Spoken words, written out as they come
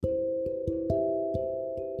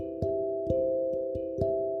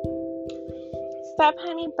Stop,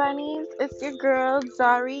 honey bunnies. It's your girl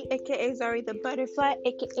Zari, aka Zari the Butterfly,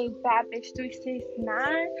 aka Bad Bitch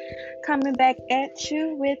 369, coming back at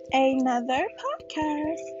you with another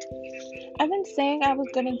podcast. I've been saying I was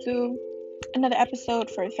gonna do another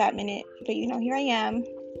episode for a fat minute, but here I am,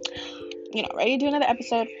 ready to do another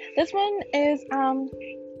episode. This one is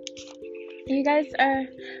you guys are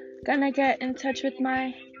gonna get in touch with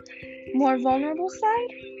my more vulnerable side.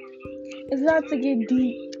 It's about to get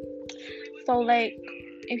deep. So like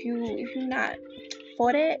if you're not for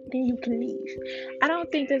it, then you can leave. I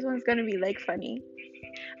don't think this one's gonna be like funny.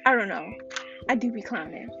 I don't know. I do be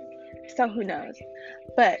clowning. So who knows?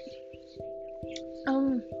 But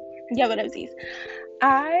yeah, what up, these?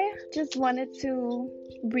 I just wanted to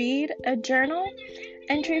read a journal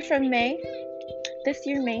entry from May, this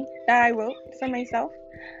year May, that I wrote for myself.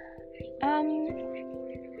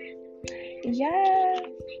 Yeah.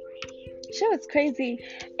 Shit was crazy.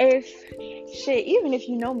 Even if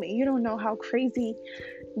you know me, you don't know how crazy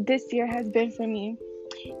this year has been for me.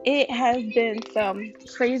 It has been some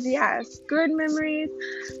crazy ass good memories,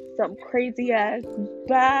 some crazy ass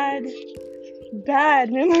bad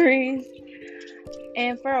memories.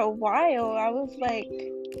 And for a while, I was like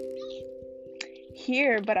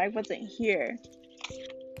here, but I wasn't here.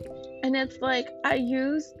 And it's like I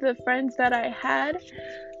used the friends that I had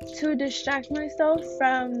to distract myself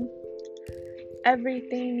from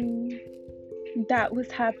everything that was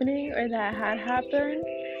happening or that had happened.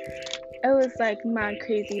 It was like mad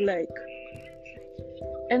crazy. Like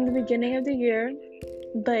in the beginning of the year,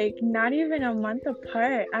 like not even a month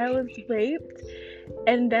apart, I was raped,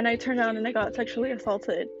 and then I turned out and I got sexually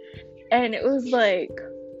assaulted. And it was like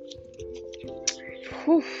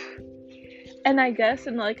whew. And I guess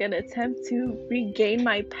in like an attempt to regain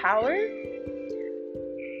my power,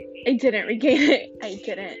 I didn't regain it. I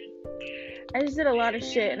just did a lot of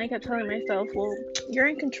shit, and I kept telling myself, well, you're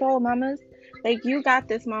in control, mamas. Like, you got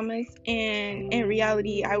this, mamas. And in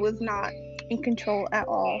reality, I was not in control at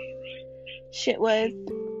all. Shit was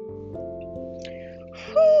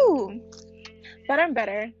whew. But I'm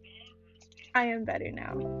better. I am better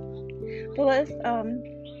now. But let's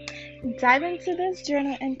dive into this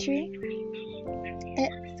journal entry.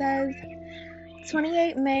 It says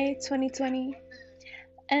 28 May 2020.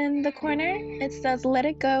 In the corner, it says, let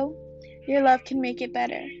it go. Your love can make it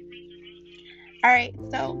better. Alright,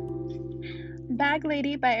 so Bag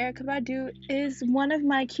Lady by Erykah Badu is one of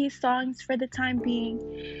my key songs for the time being.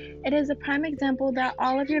 It is a prime example that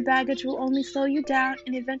all of your baggage will only slow you down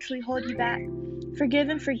and eventually hold you back. Forgive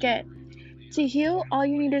and forget. To heal, all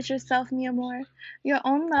you need is yourself, mi amor. Your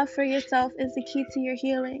own love for yourself is the key to your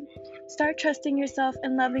healing. Start trusting yourself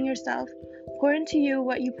and loving yourself. Pour into you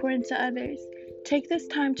what you pour into others. Take this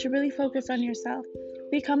time to really focus on yourself.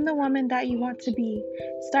 Become the woman that you want to be.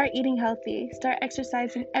 Start eating healthy. Start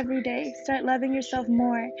exercising every day. Start loving yourself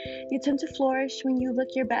more. You tend to flourish when you look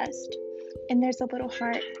your best. And there's a little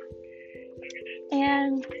heart.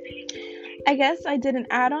 And I guess I did an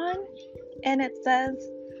add-on, and it says,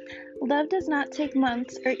 love does not take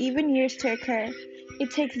months or even years to occur. It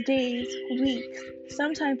takes days, weeks,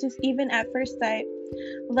 sometimes it's even at first sight.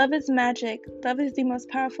 Love is magic. Love is the most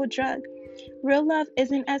powerful drug. Real love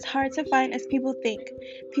isn't as hard to find as people think.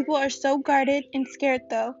 People are so guarded and scared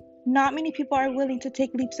though. Not many people are willing to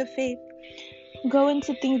take leaps of faith, go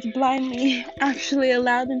into things blindly, actually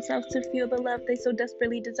allow themselves to feel the love they so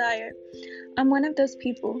desperately desire. I'm one of those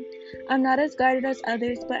people. I'm not as guarded as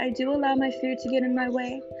others, but I do allow my fear to get in my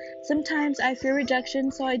way. Sometimes I fear rejection,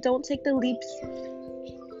 so I don't take the leaps.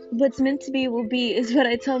 What's meant to be will be is what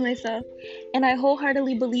I tell myself, and I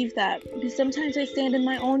wholeheartedly believe that. But sometimes I stand in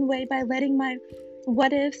my own way by letting my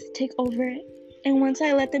what ifs take over. And once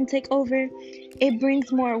I let them take over, it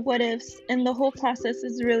brings more what ifs, and the whole process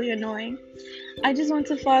is really annoying. I just want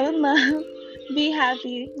to fall in love, be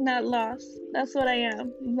happy, not lost. That's what I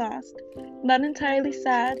am, lost. Not entirely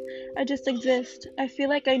sad, I just exist. I feel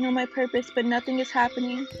like I know my purpose, but nothing is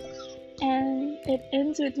happening. And it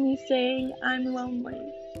ends with me saying, I'm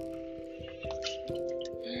lonely.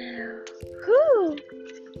 Whew.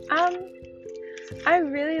 I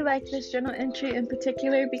really like this journal entry in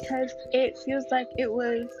particular because it feels like it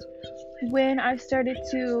was when I started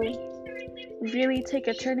to really take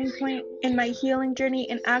a turning point in my healing journey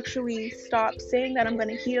and actually stop saying that I'm going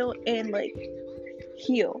to heal and like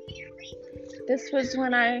heal. This was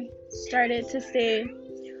when I started to say,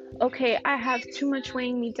 okay, I have too much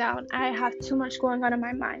weighing me down. I have too much going on in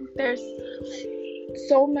my mind. There's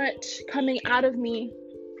so much coming out of me,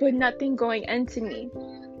 but nothing going into me.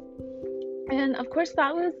 And of course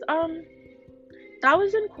that was I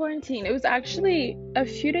was in quarantine. It was actually a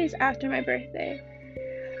few days after my birthday.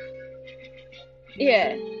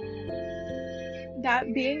 Yeah,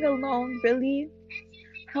 that being alone really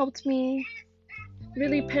helped me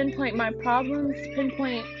really pinpoint my problems,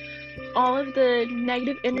 pinpoint all of the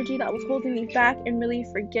negative energy that was holding me back, and really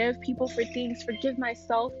forgive people for things, forgive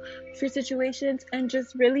myself for situations, and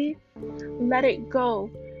just really let it go.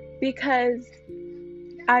 Because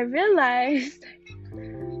I realized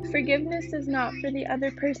forgiveness is not for the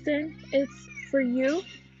other person, it's for you.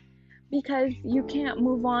 Because you can't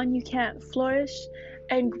move on, you can't flourish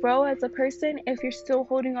and grow as a person if you're still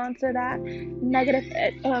holding on to that negative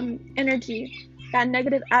energy, that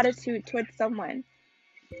negative attitude towards someone.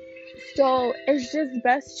 So it's just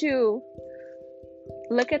best to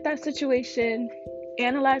look at that situation,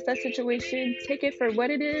 analyze that situation, take it for what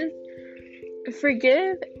it is,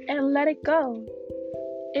 forgive, and let it go.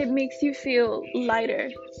 It makes you feel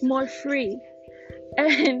lighter, more free.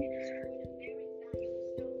 And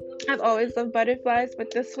I've always loved butterflies,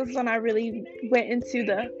 but this was when I really went into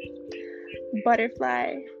the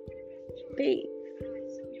butterfly phase.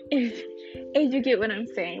 If you get what I'm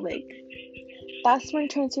saying, like, that's when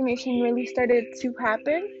transformation really started to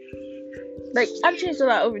happen. Like, I've changed a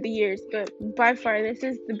lot over the years, but by far this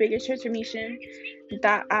is the biggest transformation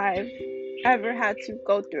that I've ever had to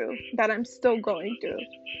go through, that I'm still going through.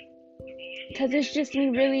 Because it's just me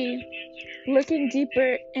really looking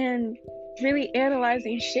deeper and really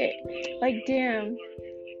analyzing shit. Like, damn,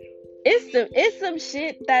 it's some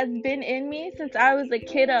shit that's been in me since I was a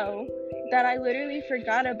kiddo that I literally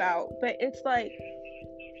forgot about. But it's like,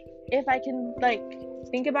 if I can like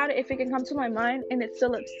think about it, if it can come to my mind and it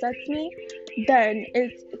still upsets me, then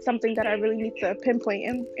it's something that I really need to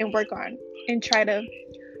pinpoint and work on and try to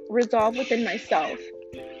resolve within myself.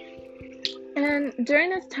 And during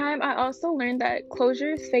this time, I also learned that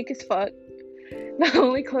closure is fake as fuck. The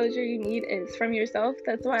only closure you need is from yourself.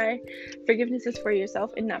 That's why forgiveness is for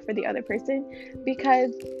yourself and not for the other person.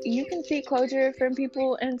 Because you can seek closure from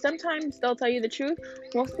people, and sometimes they'll tell you the truth.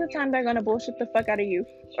 Most of the time, they're gonna bullshit the fuck out of you,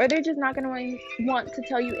 or they're just not gonna want to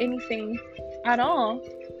tell you anything at all.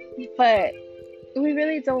 But we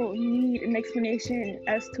really don't need an explanation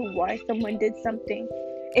as to why someone did something.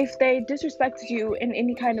 If they disrespected you in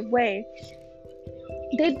any kind of way,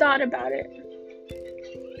 they thought about it.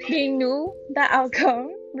 They knew the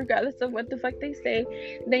outcome, regardless of what the fuck they say.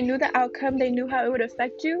 They knew the outcome, they knew how it would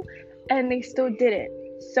affect you, and they still did it.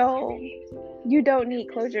 So, you don't need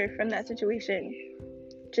closure from that situation.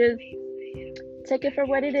 Just take it for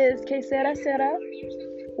what it is. Que sera, sera.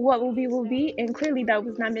 What will be, and clearly that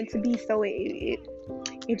was not meant to be, so it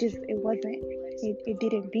wasn't. It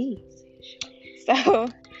didn't be. So,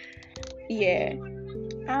 yeah.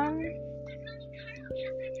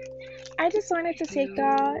 I just wanted to take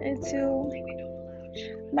y'all into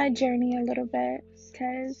my journey a little bit,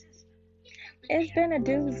 because it's been a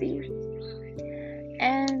doozy,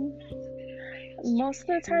 and most of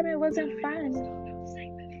the time it wasn't fun.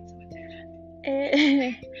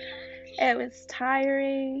 It was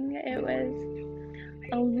tiring. It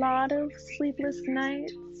was a lot of sleepless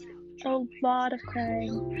nights, a lot of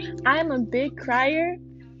crying. I'm a big crier,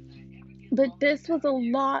 but this was a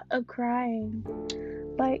lot of crying.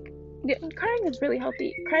 Like, crying is really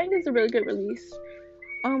healthy. Crying is a really good release.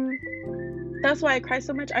 That's why I cry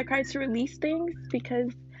so much. I cry to release things,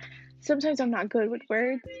 because sometimes I'm not good with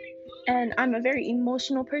words, and I'm a very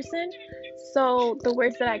emotional person. So the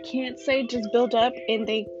words that I can't say just build up, and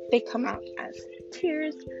they come out as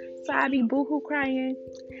tears. So I be boohoo crying.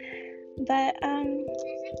 But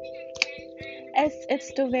it's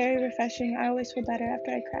still very refreshing. I always feel better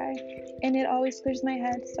after I cry, and it always clears my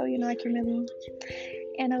head. So I can really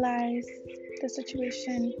analyze the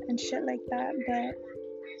situation and shit like that. But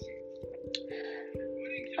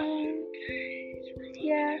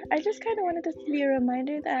yeah, I just kind of wanted this to be a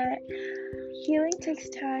reminder that healing takes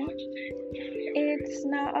time. It's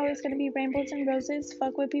not always going to be rainbows and roses.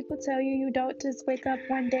 Fuck what people tell you. You don't just wake up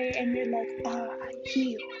one day and you're like, oh, I'm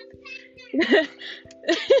healed.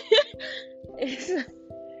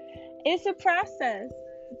 It's a process.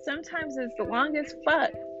 Sometimes it's the longest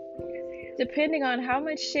fuck, depending on how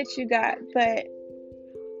much shit you got. But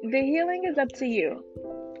the healing is up to you.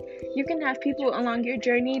 You can have people along your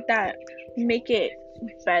journey that make it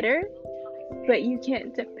better, but you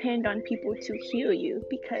can't depend on people to heal you,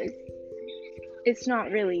 because it's not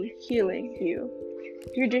really healing you.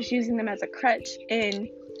 You're just using them as a crutch, and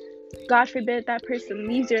God forbid that person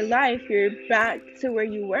leaves your life, you're back to where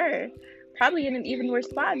you were, probably in an even worse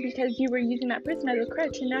spot, because you were using that person as a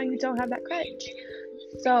crutch, and now you don't have that crutch.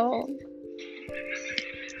 So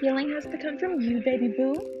healing has to come from you, baby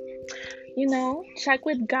boo. check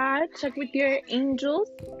with God, check with your angels,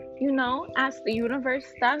 ask the universe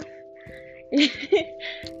stuff.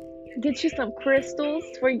 Get you some crystals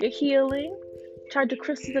for your healing. Charge the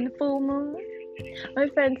crystals in the full moon. My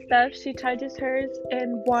friend Steph, she charges hers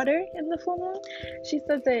in water in the full moon. She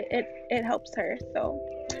says it helps her. So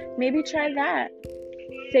maybe try that.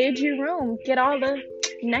 Sage your room. Get all the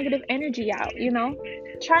negative energy out,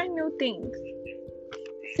 Try new things.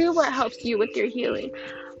 See what helps you with your healing.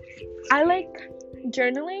 I like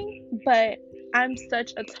journaling, but I'm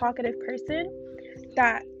such a talkative person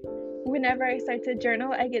that whenever I start to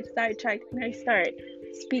journal, I get sidetracked and I start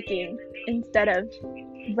speaking instead of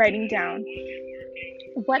writing down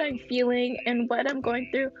what I'm feeling and what I'm going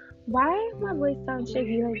through. Why does my voice sound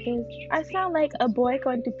shaky like this? I sound like a boy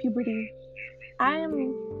going through puberty. I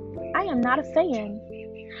am not a fan.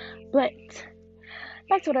 But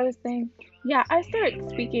that's what I was saying. Yeah, I started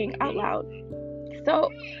speaking out loud. So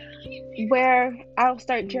where I'll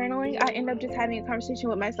start journaling, I end up just having a conversation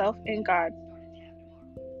with myself and God.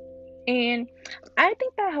 And I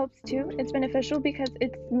think that helps too. It's beneficial because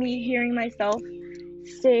it's me hearing myself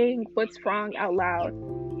saying what's wrong out loud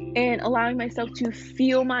and allowing myself to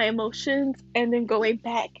feel my emotions and then going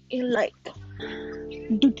back and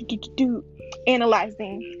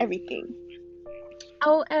analyzing everything.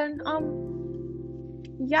 Oh, and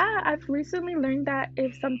yeah, I've recently learned that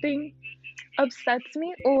if something upsets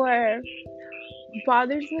me or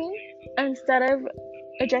bothers me, instead of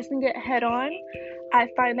addressing it head on, I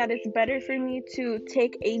find that it's better for me to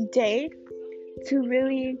take a day to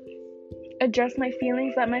really address my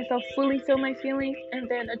feelings, let myself fully feel my feelings, and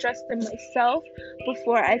then address them myself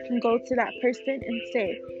before I can go to that person and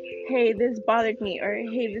say, hey, this bothered me, or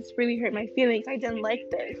hey, this really hurt my feelings, I didn't like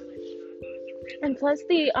this. And plus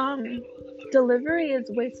the delivery is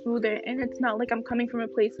way smoother, and it's not like I'm coming from a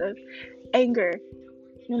place of anger,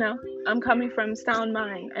 I'm coming from sound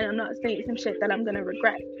mind, and I'm not saying some shit that I'm gonna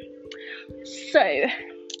regret. So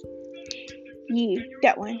yeah,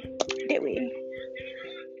 that one. That way.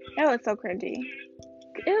 Oh, it's so cringy.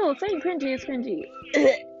 Ew, saying cringy is cringy.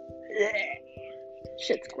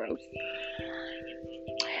 Shit's gross.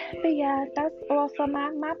 But yeah, that's all for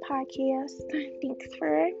my podcast. Thanks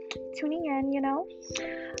for tuning in,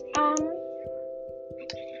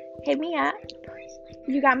 Hit me up.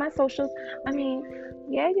 You got my socials. I mean,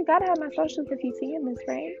 yeah, you gotta have my socials if you seeing this,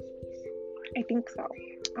 right? I think so.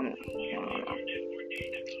 I don't know.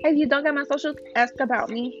 If you don't got my socials, ask about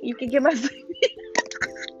me. You can get my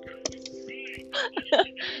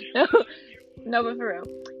no, but for real,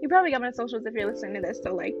 you probably got my socials if you're listening to this.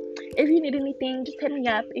 So if you need anything, just hit me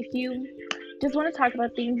up. If you just want to talk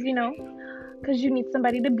about things, because you need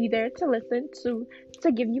somebody to be there to listen to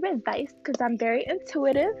give you advice, because I'm very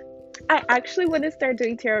intuitive. I actually want to start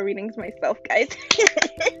doing tarot readings myself, guys.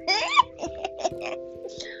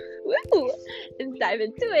 Woo! Let's dive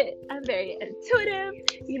into it. I'm very intuitive.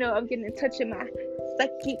 I'm getting in touch with my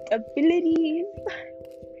psychic abilities.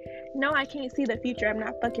 No, I can't see the future. I'm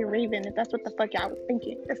not fucking Raven, if that's what the fuck y'all was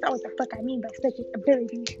thinking. That's not what the fuck I mean by psychic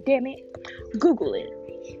abilities. Damn it. Google it.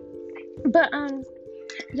 But,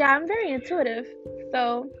 yeah, I'm very intuitive.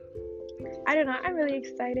 So, I don't know. I'm really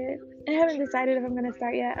excited. I haven't decided if I'm going to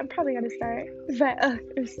start yet. I'm probably going to start. But,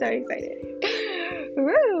 I'm so excited.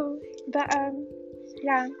 Woo! But,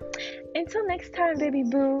 yeah. Until next time, baby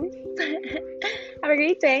boos. Have a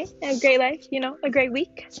great day. A great life. A great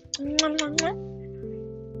week. Mwah, mwah, mwah.